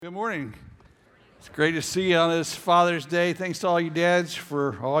Good morning. It's great to see you on this Father's Day. Thanks to all you dads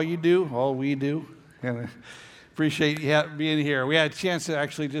for all you do, all we do. And I appreciate you being here. We had a chance to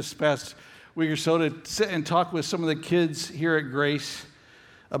actually just past week or so to sit and talk with some of the kids here at Grace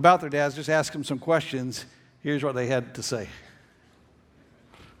about their dads, just ask them some questions. Here's what they had to say.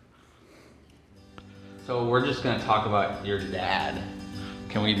 So we're just going to talk about your dad.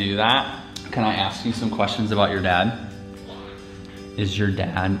 Can we do that? Can I ask you some questions about your dad? Is your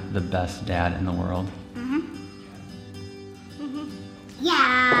dad the best dad in the world?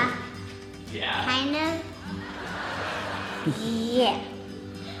 Yeah. Yeah. Kind of. Yeah.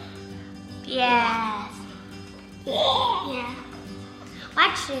 Yes. Yeah.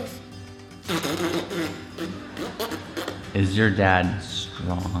 Watch this. Is your dad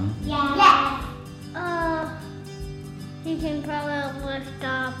strong? Yeah. You can probably lift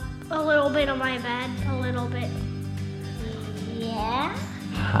up a little bit of my bed, a little bit. Yeah.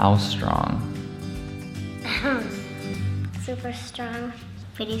 How strong? Super strong.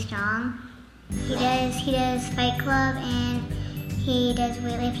 Pretty strong. He does Fight Club and he does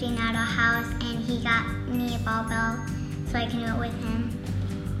weightlifting at our house and he got me a barbell so I can do it with him.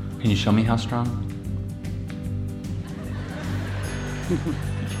 Can you show me how strong?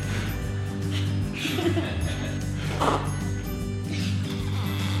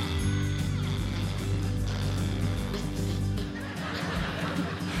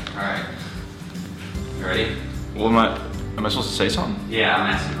 All right. You ready? Well, am I supposed to say something? Yeah, I'm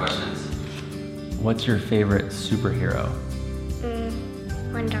asking questions. What's your favorite superhero?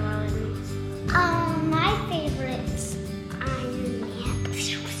 Wonder Woman. My favorite's Iron Man.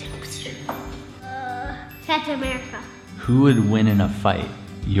 Captain America. Who would win in a fight,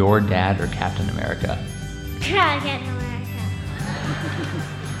 your dad or Captain America? Captain America.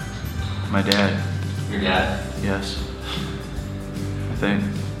 My dad. Your dad. Yes. I think.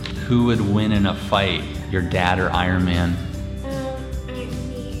 Who would win in a fight, your dad or Iron Man? Iron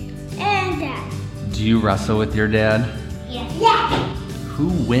Man. And Dad. Do you wrestle with your dad? Yes. Yeah. Who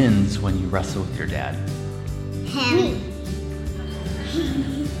wins when you wrestle with your dad? Him.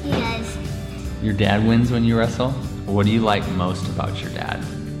 He does. Your dad wins when you wrestle? What do you like most about your dad?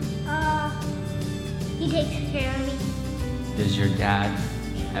 He takes care of me. Does your dad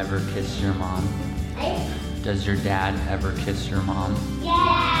ever kiss your mom? Does your dad ever kiss your mom?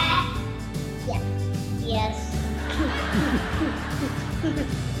 Yeah. Yeah. Yes.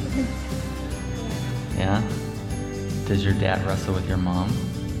 Yeah? Does your dad wrestle with your mom?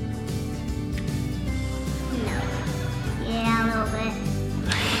 No. Yeah, a little bit.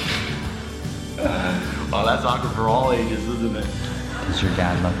 Well, that's awkward for all ages, isn't it? Does your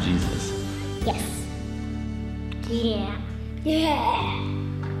dad love Jesus? Yes. Yeah. Yeah.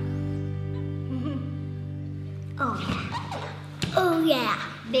 Oh yeah. Oh yeah.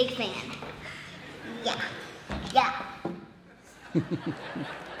 Big fan. Yeah. Yeah.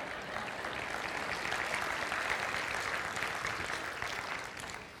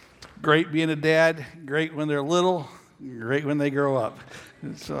 Great being a dad, great when they're little, great when they grow up.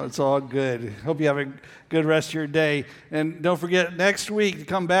 So it's all good. Hope you have a good rest of your day. And don't forget, next week, to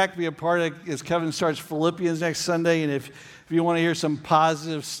come back, be a part of, as Kevin starts Philippians next Sunday. And if you want to hear some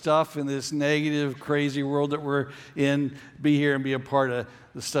positive stuff in this negative, crazy world that we're in, be here and be a part of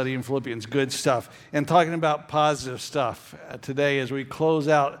the study in Philippians. Good stuff. And talking about positive stuff today as we close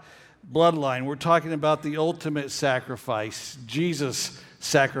out Bloodline, we're talking about the ultimate sacrifice, Jesus'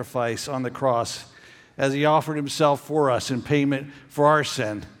 sacrifice on the cross, as he offered himself for us in payment for our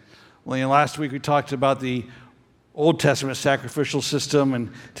sin. Well, last week we talked about the Old Testament sacrificial system,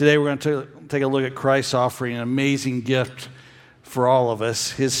 and today we're going to take a look at Christ's offering, an amazing gift for all of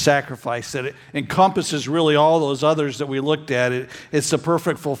us, his sacrifice that it encompasses really all those others that we looked at. It's the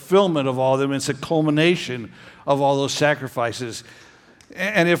perfect fulfillment of all of them. It's a culmination of all those sacrifices.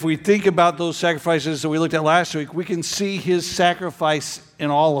 And if we think about those sacrifices that we looked at last week, we can see his sacrifice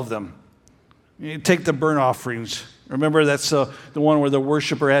in all of them. You take the burnt offerings. Remember, that's the one where the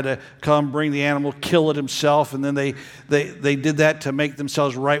worshiper had to come, bring the animal, kill it himself, and then they did that to make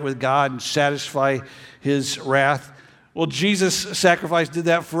themselves right with God and satisfy his wrath. Well, Jesus' sacrifice did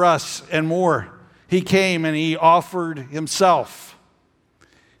that for us and more. He came and he offered himself,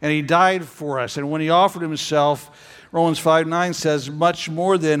 and he died for us. And when he offered himself, Romans 5:9 says, much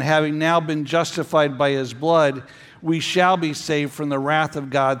more than having now been justified by his blood, we shall be saved from the wrath of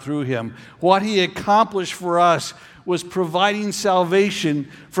God through him. What he accomplished for us was providing salvation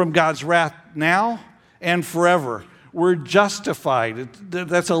from God's wrath now and forever. We're justified.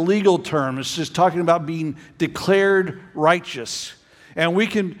 That's a legal term. It's just talking about being declared righteous. And we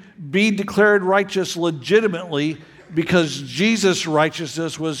can be declared righteous legitimately because Jesus'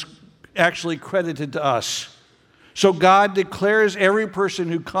 righteousness was actually credited to us. So God declares every person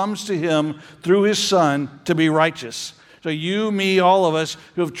who comes to him through his Son to be righteous. So you, me, all of us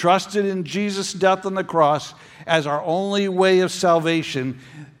who have trusted in Jesus' death on the cross as our only way of salvation,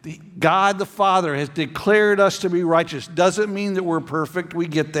 God the Father has declared us to be righteous. Doesn't mean that we're perfect. We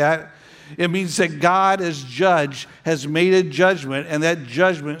get that. It means that God as judge has made a judgment, and that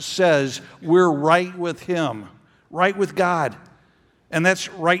judgment says we're right with him, right with God. And that's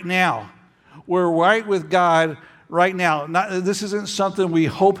right now. We're right with God right now. This isn't something we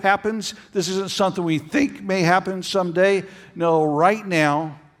hope happens. This isn't something we think may happen someday. No, right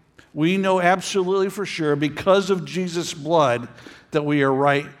now, we know absolutely for sure because of Jesus' blood that we are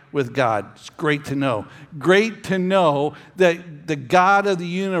right with God. It's great to know. Great to know that the God of the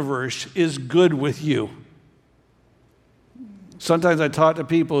universe is good with you. Sometimes I talk to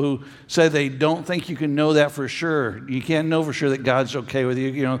people who say they don't think you can know that for sure. You can't know for sure that God's okay with you.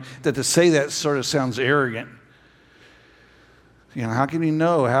 You know, that to say that sort of sounds arrogant. You know, how can you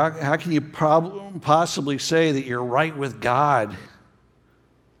know? How can you possibly say that you're right with God?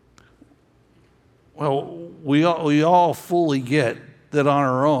 Well, we all fully get that on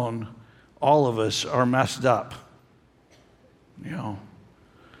our own, all of us are messed up. You know,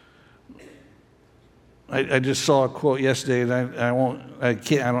 I just saw a quote yesterday, and I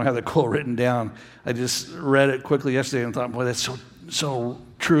don't have the quote written down. I just read it quickly yesterday and thought, boy, that's so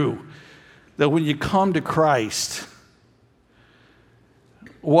true. That when you come to Christ,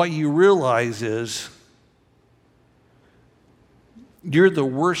 what you realize is you're the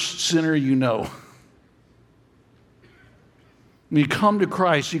worst sinner you know. When you come to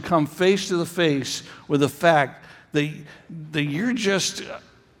Christ, you come face to the face with the fact that you're just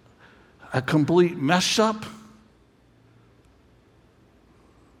a complete mess up,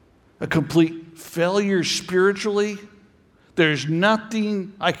 a complete failure spiritually. There's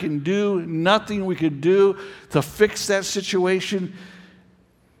nothing I can do, nothing we could do to fix that situation.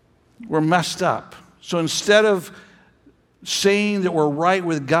 We're messed up. So instead of saying that we're right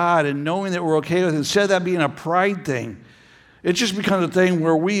with God and knowing that we're okay with it, instead of that being a pride thing, it just becomes a thing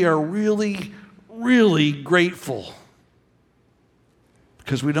where we are really, really grateful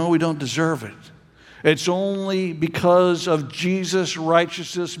because we know we don't deserve it. It's only because of Jesus'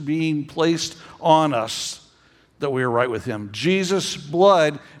 righteousness being placed on us that we are right with him. Jesus'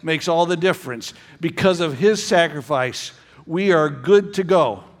 blood makes all the difference. Because of his sacrifice, we are good to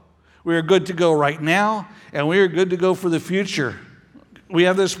go. We are good to go right now, and we are good to go for the future. We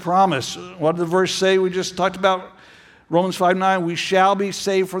have this promise. What did the verse say we just talked about? Romans 5:9, we shall be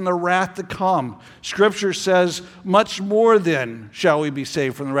saved from the wrath to come. Scripture says, much more then shall we be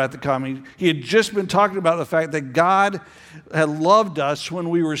saved from the wrath to come. He had just been talking about the fact that God had loved us when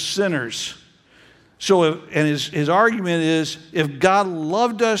we were sinners. So, his argument is, if God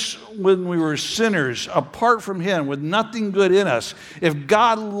loved us when we were sinners, apart from him, with nothing good in us, if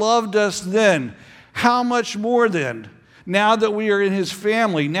God loved us then, how much more then? Now that we are in his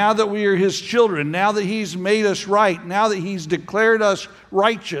family, now that we are his children, now that he's made us right, now that he's declared us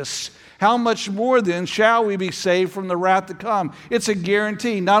righteous, how much more then shall we be saved from the wrath to come? It's a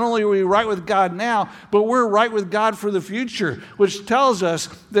guarantee. Not only are we right with God now, but we're right with God for the future, which tells us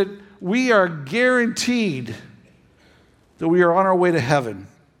that we are guaranteed that we are on our way to heaven.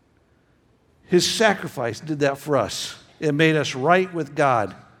 His sacrifice did that for us. It made us right with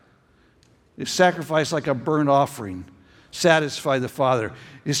God. His sacrifice like a burnt offering satisfied the Father.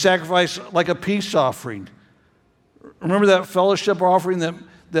 His sacrifice like a peace offering. Remember that fellowship offering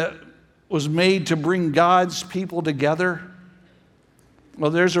that was made to bring God's people together?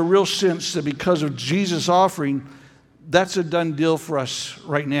 Well, there's a real sense that because of Jesus' offering, that's a done deal for us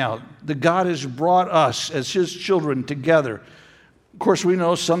right now. That God has brought us as his children together. Of course, we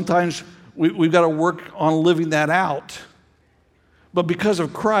know sometimes we've got to work on living that out. But because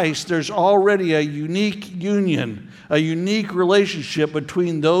of Christ, there's already a unique union, a unique relationship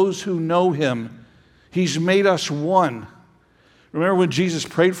between those who know him. He's made us one. Remember when Jesus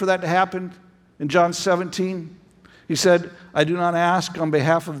prayed for that to happen in John 17? He said, I do not ask on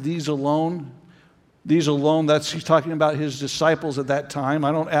behalf of these alone. These alone, he's talking about his disciples at that time.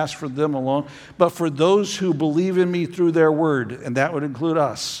 I don't ask for them alone, but for those who believe in me through their word, and that would include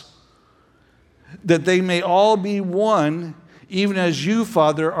us, that they may all be one, even as you,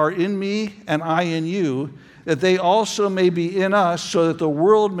 Father, are in me and I in you, that they also may be in us, so that the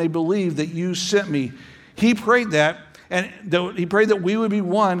world may believe that you sent me. He prayed that, and he prayed that we would be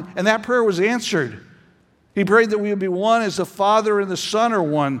one, and that prayer was answered. He prayed that we would be one as the Father and the Son are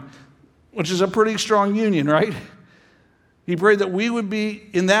one, which is a pretty strong union, right? He prayed that we would be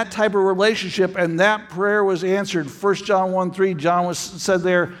in that type of relationship, and that prayer was answered. 1 John 1:3, John said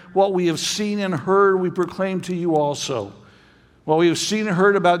there, what we have seen and heard, we proclaim to you also. What we have seen and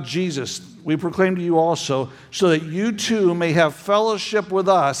heard about Jesus, we proclaim to you also, so that you too may have fellowship with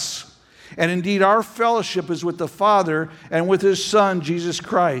us. And indeed, our fellowship is with the Father and with his Son, Jesus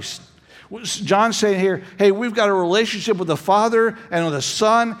Christ. John's saying here, hey, we've got a relationship with the Father and with the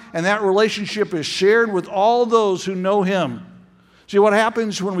Son, and that relationship is shared with all those who know him. See, what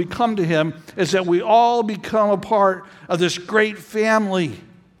happens when we come to him is that we all become a part of this great family.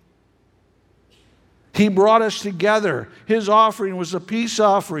 He brought us together. His offering was a peace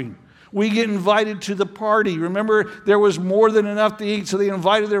offering. We get invited to the party. Remember, there was more than enough to eat, so they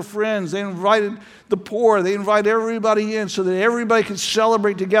invited their friends. They invited the poor. They invited everybody in so that everybody could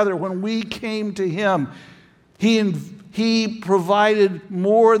celebrate together. When we came to him, he provided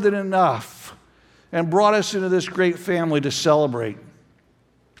more than enough and brought us into this great family to celebrate.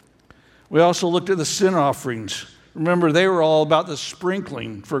 We also looked at the sin offerings. Remember, they were all about the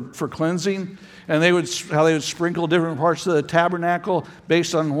sprinkling for cleansing, and how they would sprinkle different parts of the tabernacle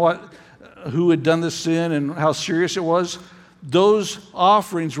based on who had done the sin and how serious it was. Those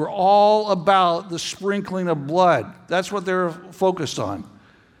offerings were all about the sprinkling of blood. That's what they're focused on.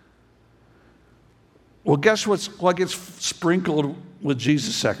 Well, guess what gets sprinkled with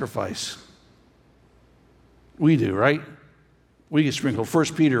Jesus' sacrifice? We do, right? We get sprinkled. 1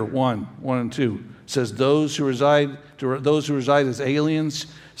 Peter 1:1-2 says, those who reside as aliens,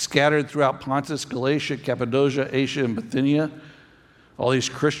 scattered throughout Pontus, Galatia, Cappadocia, Asia, and Bithynia. All these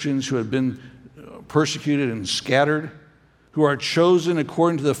Christians who have been persecuted and scattered, who are chosen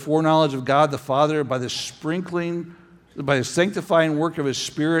according to the foreknowledge of God the Father by the sanctifying work of his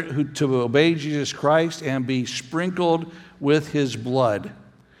Spirit, to obey Jesus Christ and be sprinkled with his blood.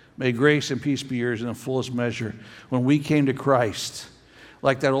 May grace and peace be yours in the fullest measure. When we came to Christ,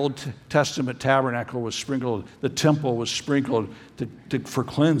 like that Old Testament tabernacle was sprinkled, the temple was sprinkled for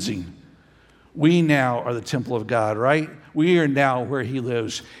cleansing. We now are the temple of God, right? We are now where he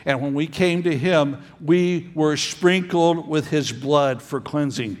lives. And when we came to him, we were sprinkled with his blood for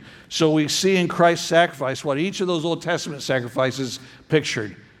cleansing. So we see in Christ's sacrifice what each of those Old Testament sacrifices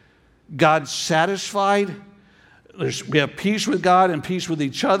pictured. God satisfied. We have peace with God and peace with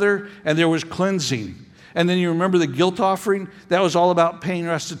each other, and there was cleansing. And then you remember the guilt offering? That was all about paying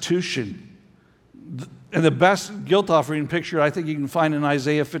restitution. And the best guilt offering picture I think you can find in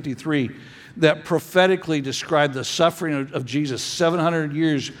Isaiah 53 that prophetically described the suffering of Jesus 700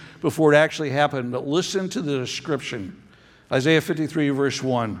 years before it actually happened. But listen to the description. Isaiah 53 verse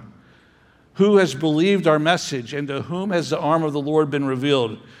 1. Who has believed our message, and to whom has the arm of the Lord been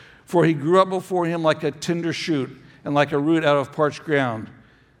revealed? For he grew up before him like a tender shoot and like a root out of parched ground.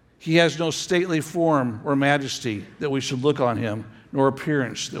 He has no stately form or majesty that we should look on him, nor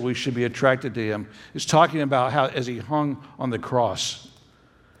appearance that we should be attracted to him. It's talking about how as he hung on the cross,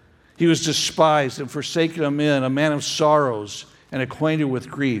 he was despised and forsaken of men, a man of sorrows and acquainted with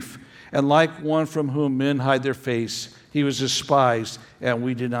grief. And like one from whom men hide their face, he was despised, and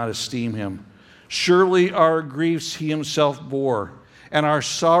we did not esteem him. Surely our griefs he himself bore, and our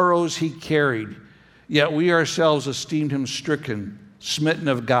sorrows he carried. Yet we ourselves esteemed him stricken, smitten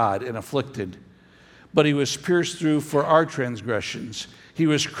of God, and afflicted. But he was pierced through for our transgressions. He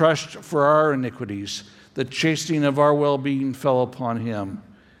was crushed for our iniquities. The chastening of our well-being fell upon him,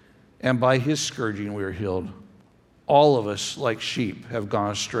 and by his scourging we are healed. All of us, like sheep, have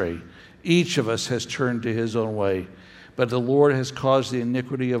gone astray. Each of us has turned to his own way, but the Lord has caused the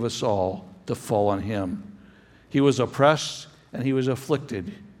iniquity of us all to fall on him. He was oppressed and he was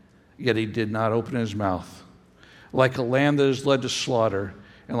afflicted, yet he did not open his mouth. Like a lamb that is led to slaughter,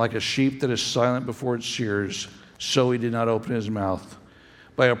 and like a sheep that is silent before its shearers, so he did not open his mouth.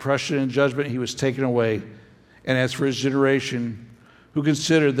 By oppression and judgment he was taken away. And as for his generation, who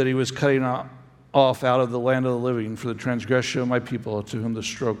considered that he was cutting off out of the land of the living for the transgression of my people, to whom the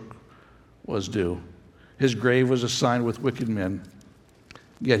stroke was due. His grave was assigned with wicked men,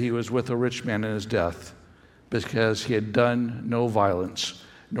 yet he was with a rich man in his death, because he had done no violence,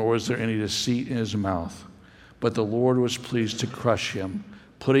 nor was there any deceit in his mouth. But the Lord was pleased to crush him,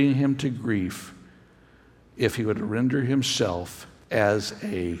 putting him to grief, if he would render himself as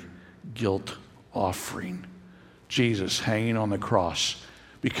a guilt offering. Jesus hanging on the cross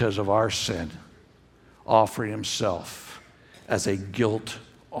because of our sin, offering himself as a guilt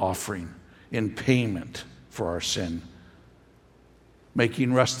offering in payment for our sin,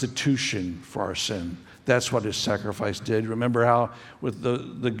 making restitution for our sin. That's what his sacrifice did. Remember how with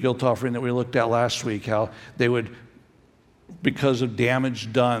the guilt offering that we looked at last week, how they would, because of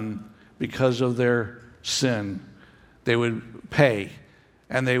damage done, because of their sin, they would pay,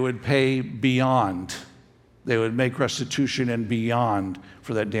 and they would pay beyond. They would make restitution and beyond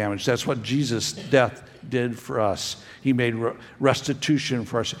for that damage. That's what Jesus' death did for us. He made restitution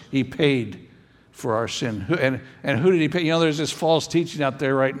for us. He paid for our sin. And who did he pay? You know, there's this false teaching out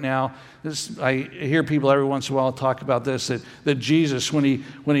there right now. I hear people every once in a while talk about this, that Jesus, when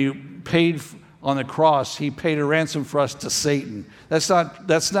he paid on the cross, he paid a ransom for us to Satan. That's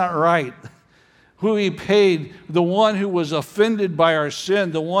not right. Who he paid, the one who was offended by our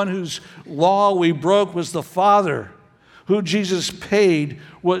sin, the one whose law we broke, was the Father. Who Jesus paid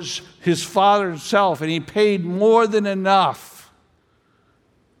was his Father himself, and he paid more than enough.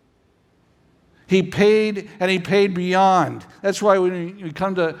 He paid, and he paid beyond. That's why when we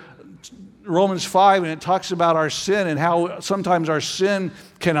come to Romans 5, and it talks about our sin and how sometimes our sin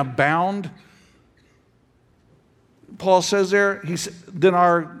can abound, Paul says there,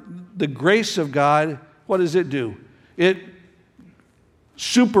 the grace of God, what does it do? It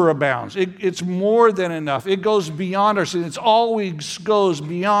superabounds. It's more than enough. It goes beyond our sin. It always goes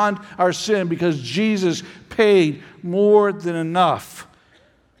beyond our sin because Jesus paid more than enough.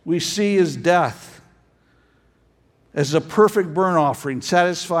 We see his death as a perfect burnt offering,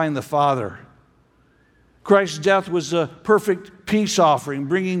 satisfying the Father. Christ's death was a perfect peace offering,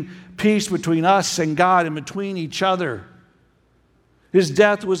 bringing peace between us and God and between each other. His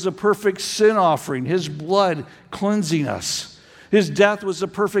death was a perfect sin offering, his blood cleansing us. His death was a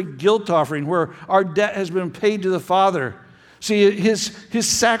perfect guilt offering where our debt has been paid to the Father. See, his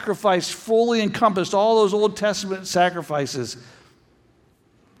sacrifice fully encompassed all those Old Testament sacrifices.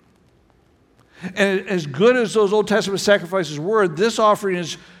 And as good as those Old Testament sacrifices were, this offering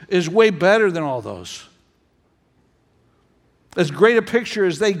is way better than all those. As great a picture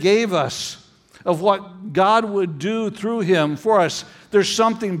as they gave us of what God would do through him for us, there's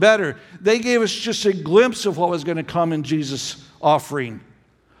something better. They gave us just a glimpse of what was going to come in Jesus' offering.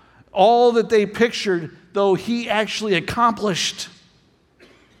 All that they pictured, though, he actually accomplished.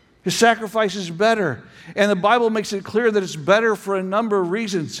 His sacrifice is better. And the Bible makes it clear that it's better for a number of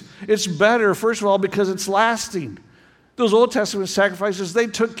reasons. It's better, first of all, because it's lasting. Those Old Testament sacrifices, they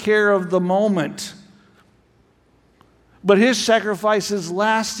took care of the moment. But his sacrifice is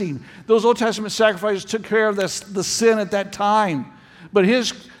lasting. Those Old Testament sacrifices took care of the sin at that time. But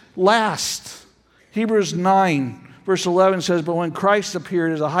his last. Hebrews 9, verse 11 says, "But when Christ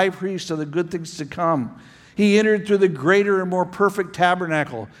appeared as a high priest of the good things to come, he entered through the greater and more perfect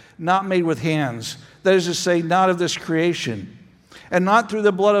tabernacle, not made with hands. That is to say, not of this creation. And not through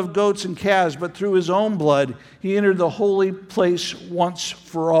the blood of goats and calves, but through his own blood, he entered the holy place once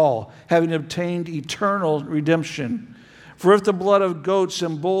for all, having obtained eternal redemption. For if the blood of goats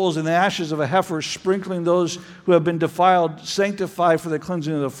and bulls and the ashes of a heifer, sprinkling those who have been defiled, sanctify for the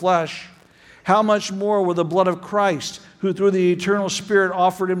cleansing of the flesh, how much more will the blood of Christ, who through the eternal Spirit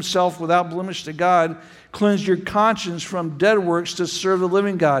offered himself without blemish to God, cleanse your conscience from dead works to serve the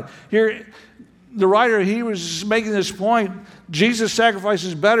living God?" Here, the writer, he was making this point. Jesus' sacrifice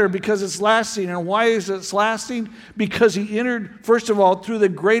is better because it's lasting. And why is it lasting? Because he entered, first of all, through the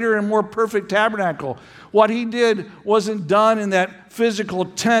greater and more perfect tabernacle. What he did wasn't done in that physical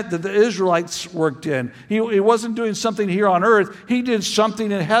tent that the Israelites worked in. He wasn't doing something here on earth. He did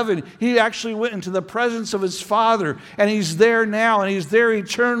something in heaven. He actually went into the presence of his Father, and he's there now, and he's there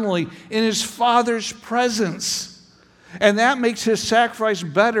eternally in his Father's presence. And that makes his sacrifice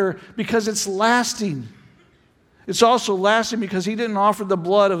better because it's lasting. It's also lasting because he didn't offer the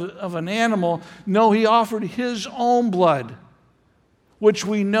blood of an animal. No, he offered his own blood, which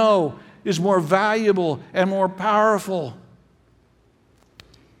we know is more valuable and more powerful.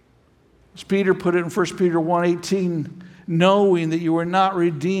 As Peter put it in 1 Peter 1:18, knowing that you were not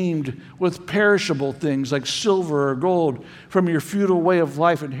redeemed with perishable things like silver or gold from your futile way of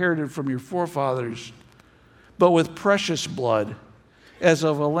life inherited from your forefathers, but with precious blood, as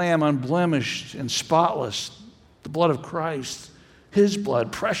of a lamb unblemished and spotless, the blood of Christ, his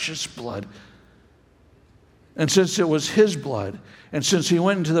blood, precious blood. And since it was his blood, and since he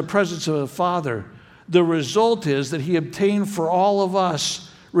went into the presence of the Father, the result is that he obtained for all of us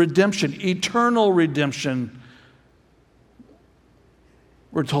redemption, eternal redemption.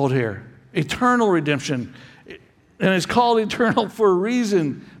 We're told here, eternal redemption. And it's called eternal for a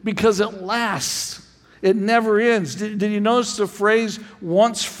reason, because it lasts. It never ends. Did you notice the phrase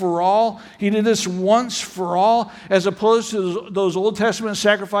once for all? He did this once for all, as opposed to those Old Testament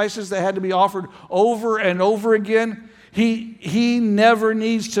sacrifices that had to be offered over and over again. He never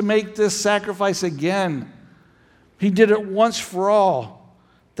needs to make this sacrifice again. He did it once for all.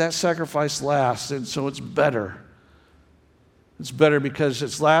 That sacrifice lasts, and so it's better. It's better because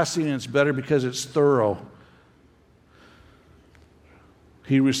it's lasting, and it's better because it's thorough.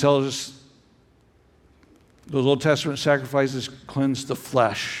 Hebrews tells us those Old Testament sacrifices cleansed the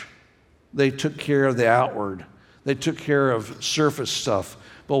flesh. They took care of the outward. They took care of surface stuff.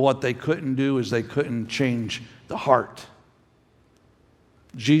 But what they couldn't do is they couldn't change the heart.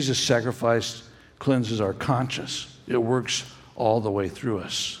 Jesus' sacrifice cleanses our conscience. It works all the way through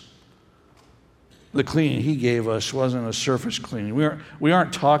us. The cleaning he gave us wasn't a surface cleaning. We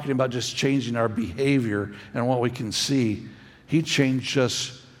aren't talking about just changing our behavior and what we can see. He changed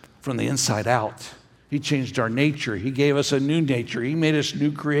us from the inside out. He changed our nature. He gave us a new nature. He made us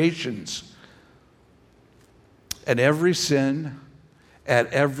new creations. And every sin at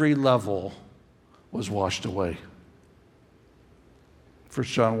every level was washed away. 1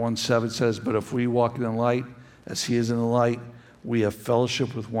 John 1:7 says, "But if we walk in the light as he is in the light, we have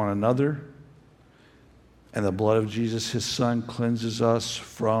fellowship with one another. And the blood of Jesus, his son, cleanses us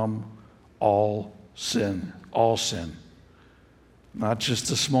from all sin." All sin. Not just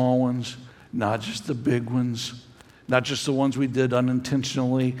the small ones, not just the big ones, not just the ones we did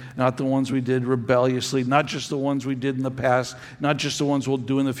unintentionally, not the ones we did rebelliously, not just the ones we did in the past, not just the ones we'll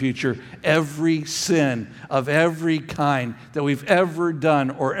do in the future. Every sin of every kind that we've ever done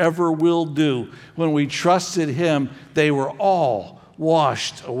or ever will do, when we trusted him, they were all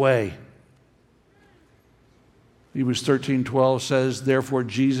washed away. Hebrews 13:12 says, "Therefore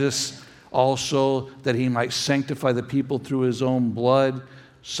Jesus also, that he might sanctify the people through his own blood,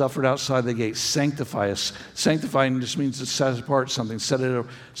 suffered outside the gate." Sanctify us. Sanctifying just means to set us apart something, set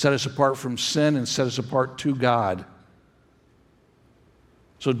us apart from sin and set us apart to God.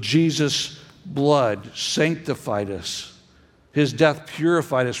 So Jesus' blood sanctified us. His death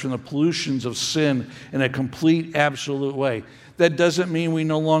purified us from the pollutions of sin in a complete, absolute way. That doesn't mean we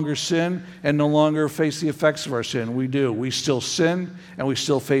no longer sin and no longer face the effects of our sin. We do. We still sin and we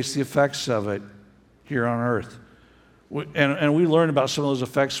still face the effects of it here on earth. And we learn about some of those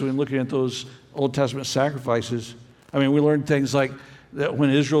effects when looking at those Old Testament sacrifices. I mean, we learned things like that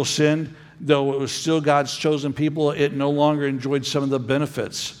when Israel sinned, though it was still God's chosen people, it no longer enjoyed some of the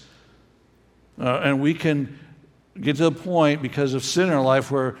benefits. And we can get to the point because of sin in our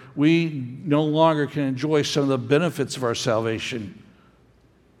life where we no longer can enjoy some of the benefits of our salvation.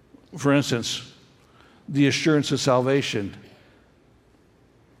 For instance, the assurance of salvation.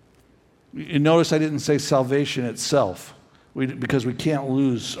 You notice I didn't say salvation itself because we can't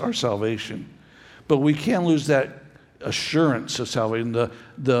lose our salvation. But we can lose that assurance of salvation,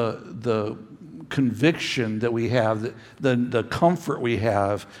 the conviction that we have, the comfort we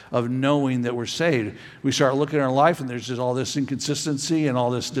have of knowing that we're saved. We start looking at our life and there's just all this inconsistency and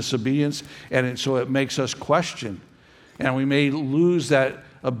all this disobedience, and so it makes us question. And we may lose that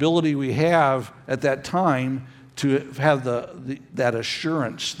ability we have at that time to have that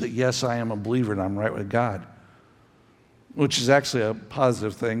assurance that, yes, I am a believer and I'm right with God, which is actually a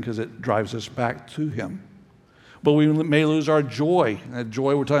positive thing because it drives us back to him. But we may lose our joy. That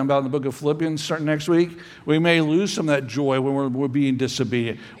joy we're talking about in the book of Philippians starting next week. We may lose some of that joy when we're being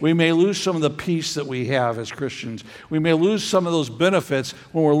disobedient. We may lose some of the peace that we have as Christians. We may lose some of those benefits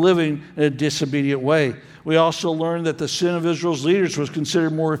when we're living in a disobedient way. We also learned that the sin of Israel's leaders was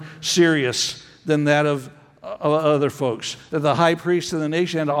considered more serious than that of other folks. That the high priest of the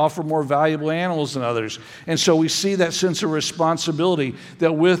nation had to offer more valuable animals than others. And so we see that sense of responsibility,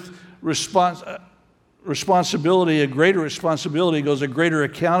 that with responsibility, a greater responsibility goes a greater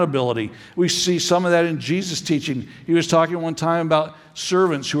accountability. We see some of that in Jesus' teaching. He was talking one time about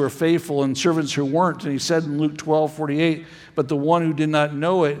servants who were faithful and servants who weren't. And he said in Luke 12:48, "But the one who did not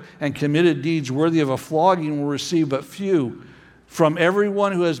know it and committed deeds worthy of a flogging will receive but few. From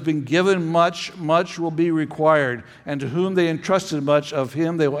everyone who has been given much, much will be required. And to whom they entrusted much, of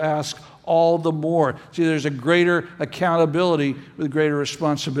him they will ask all the more." See, there's a greater accountability with greater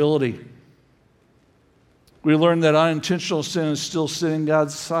responsibility. We learned that unintentional sin is still sin in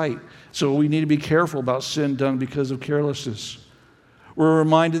God's sight. So we need to be careful about sin done because of carelessness. We're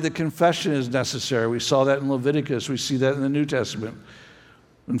reminded that confession is necessary. We saw that in Leviticus. We see that in the New Testament.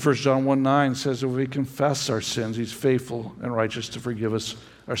 And 1 John 1:9 says, if we confess our sins, he's faithful and righteous to forgive us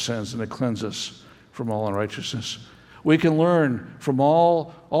our sins and to cleanse us from all unrighteousness. We can learn from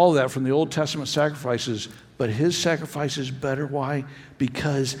all that from the Old Testament sacrifices, but his sacrifice is better. Why?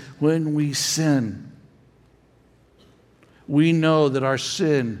 Because when we sin, we know that our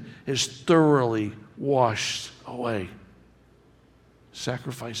sin is thoroughly washed away.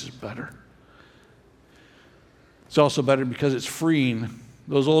 Sacrifice is better. It's also better because it's freeing.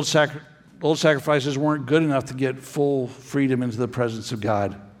 Those old sacrifices weren't good enough to get full freedom into the presence of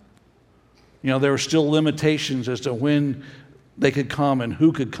God. You know, there were still limitations as to when they could come and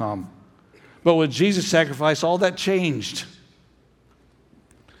who could come. But with Jesus' sacrifice, all that changed.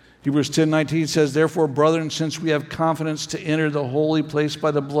 Hebrews 10:19 says, therefore, brethren, since we have confidence to enter the holy place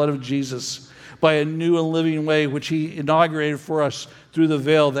by the blood of Jesus, by a new and living way which he inaugurated for us through the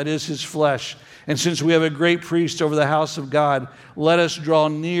veil, that is his flesh. And since we have a great priest over the house of God, let us draw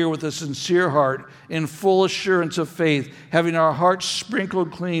near with a sincere heart in full assurance of faith, having our hearts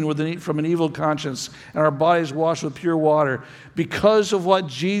sprinkled clean from an evil conscience and our bodies washed with pure water. Because of what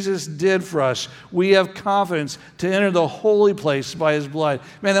Jesus did for us, we have confidence to enter the holy place by his blood.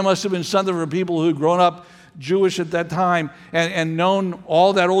 Man, that must have been something for people who had grown up Jewish at that time and known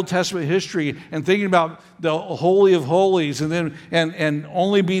all that Old Testament history and thinking about the Holy of Holies and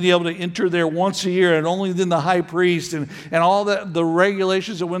only being able to enter there once a year and only then the high priest and all the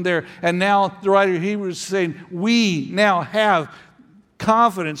regulations that went there. And now the writer of Hebrews is saying we now have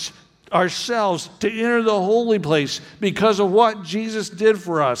confidence ourselves to enter the holy place because of what Jesus did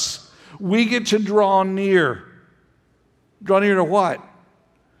for us. We get to draw near. Draw near to what?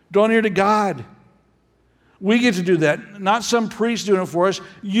 Draw near to God. We get to do that. Not some priest doing it for us.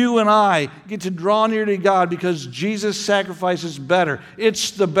 You and I get to draw near to God because Jesus' sacrifice is better.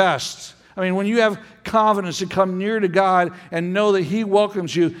 It's the best. I mean, when you have confidence to come near to God and know that he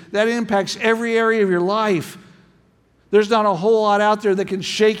welcomes you, that impacts every area of your life. There's not a whole lot out there that can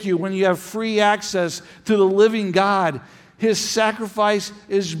shake you when you have free access to the living God. His sacrifice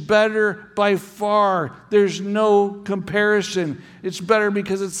is better by far. There's no comparison. It's better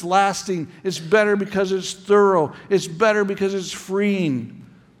because it's lasting. It's better because it's thorough. It's better because it's freeing.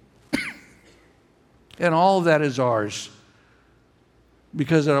 And all of that is ours.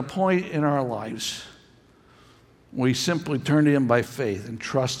 Because at a point in our lives, we simply turned to him by faith and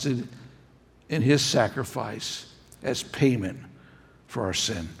trusted in his sacrifice as payment for our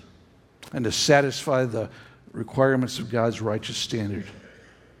sin and to satisfy the requirements of God's righteous standard.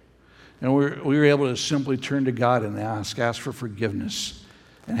 And we were able to simply turn to God and ask for forgiveness.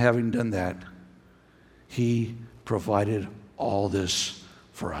 And having done that, he provided all this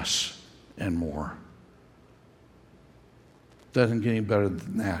for us and more. Doesn't get any better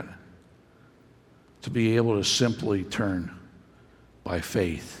than that. To be able to simply turn by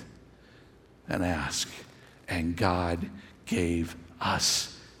faith and ask. And God gave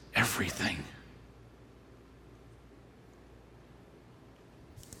us everything.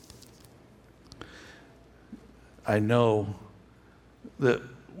 I know that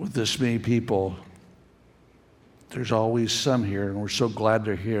with this many people, there's always some here, and we're so glad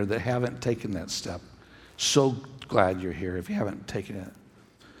they're here, that haven't taken that step. So glad you're here if you haven't taken it.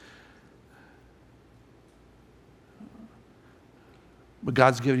 But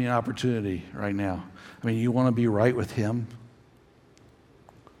God's giving you an opportunity right now. I mean, you want to be right with him?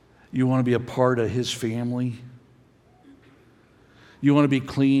 You want to be a part of his family? You want to be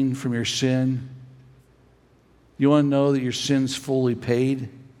clean from your sin? You want to know that your sin's fully paid?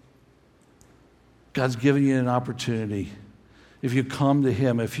 God's giving you an opportunity. If you come to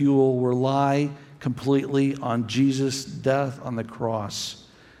him, if you will rely completely on Jesus' death on the cross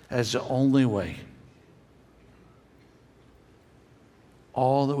as the only way,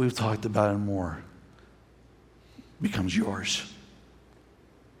 all that we've talked about and more becomes yours.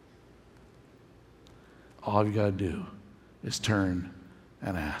 All you got to do is turn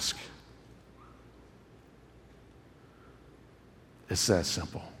and ask. It's that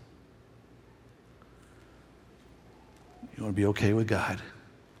simple. You want to be okay with God.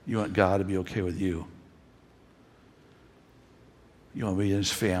 You want God to be okay with you. You want to be in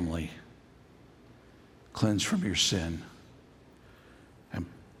his family, cleansed from your sin, and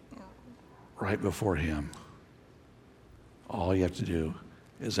right before him. All you have to do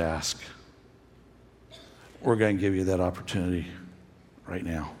is ask. We're going to give you that opportunity right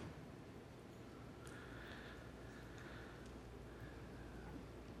now.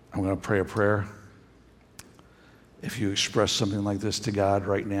 I'm going to pray a prayer. If you express something like this to God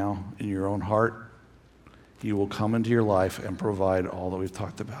right now in your own heart, he will come into your life and provide all that we've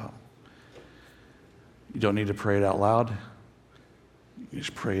talked about. You don't need to pray it out loud. You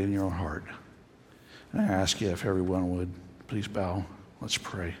just pray it in your own heart. And I ask you if everyone would please bow. Let's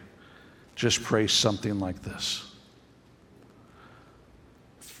pray. Just pray something like this.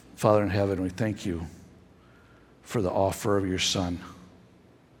 Father in heaven, we thank you for the offer of your Son,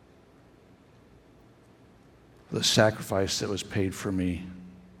 the sacrifice that was paid for me.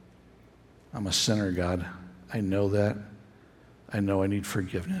 I'm a sinner, God. I know that. I know I need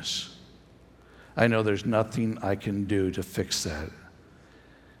forgiveness. I know there's nothing I can do to fix that.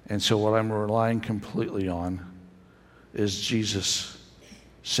 And so what I'm relying completely on is Jesus'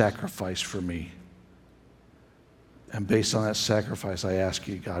 sacrifice for me. And based on that sacrifice, I ask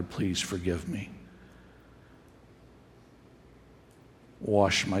you, God, please forgive me.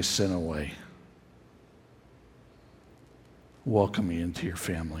 wash my sin away. Welcome me into your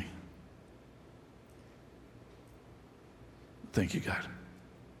family. Thank you, God.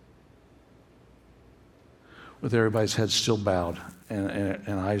 With everybody's head still bowed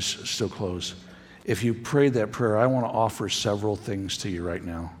and eyes still closed, if you prayed that prayer, I want to offer several things to you right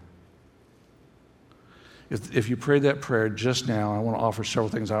now. If you prayed that prayer just now, I want to offer several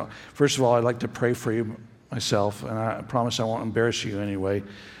things out. First of all, I'd like to pray for you myself, and I promise I won't embarrass you anyway.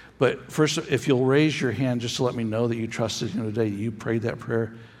 But first, if you'll raise your hand just to let me know that you trusted Him today, you prayed that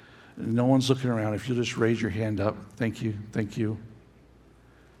prayer. No one's looking around. If you'll just raise your hand up. Thank you. Thank you.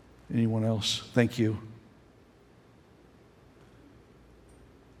 Anyone else? Thank you.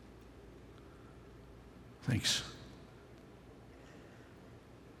 Thanks.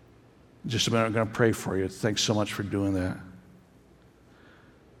 In just a minute, I'm going to pray for you. Thanks so much for doing that.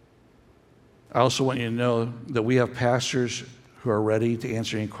 I also want you to know that we have pastors who are ready to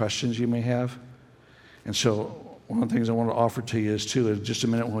answer any questions you may have. And so one of the things I want to offer to you is, too, in just a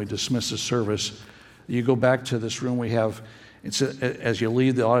minute when we dismiss the service, you go back to this room we have. As you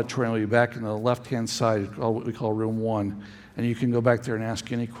leave the auditorium, we'll be back on the left-hand side, what we call room 1. And you can go back there and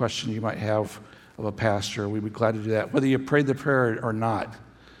ask any question you might have of a pastor. We'd be glad to do that. Whether you prayed the prayer or not,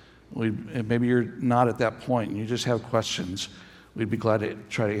 maybe you're not at that point and you just have questions, we'd be glad to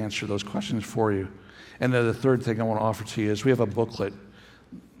try to answer those questions for you. And then the third thing I want to offer to you is we have a booklet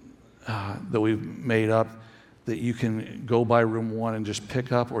that we've made up that you can go by room 1 and just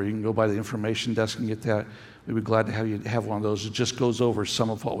pick up, or you can go by the information desk and get that. We'd be glad to have you have one of those. It just goes over some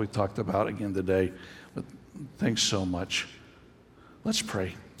of what we talked about again today. But thanks so much. Let's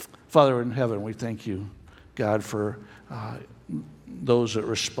pray. Father in heaven, we thank you, God, for those that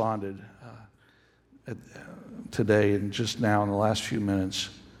responded today and just now in the last few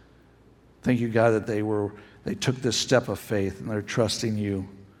minutes. Thank you, God, that they took this step of faith and they're trusting you.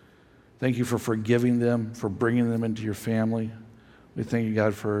 Thank you for forgiving them, for bringing them into your family. We thank you,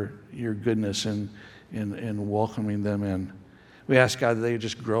 God, for your goodness and welcoming them in. We ask, God, that they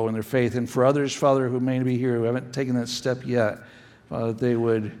just grow in their faith. And for others, Father, who may be here, who haven't taken that step yet, Father, they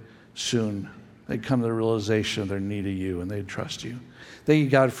would soon. They'd come to the realization of their need of you and they'd trust you. Thank you,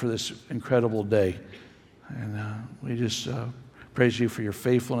 God, for this incredible day. And we just praise you for your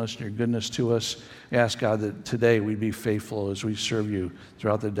faithfulness and your goodness to us. We ask, God, that today we'd be faithful as we serve you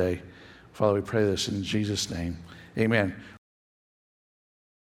throughout the day. Father, we pray this in Jesus' name. Amen.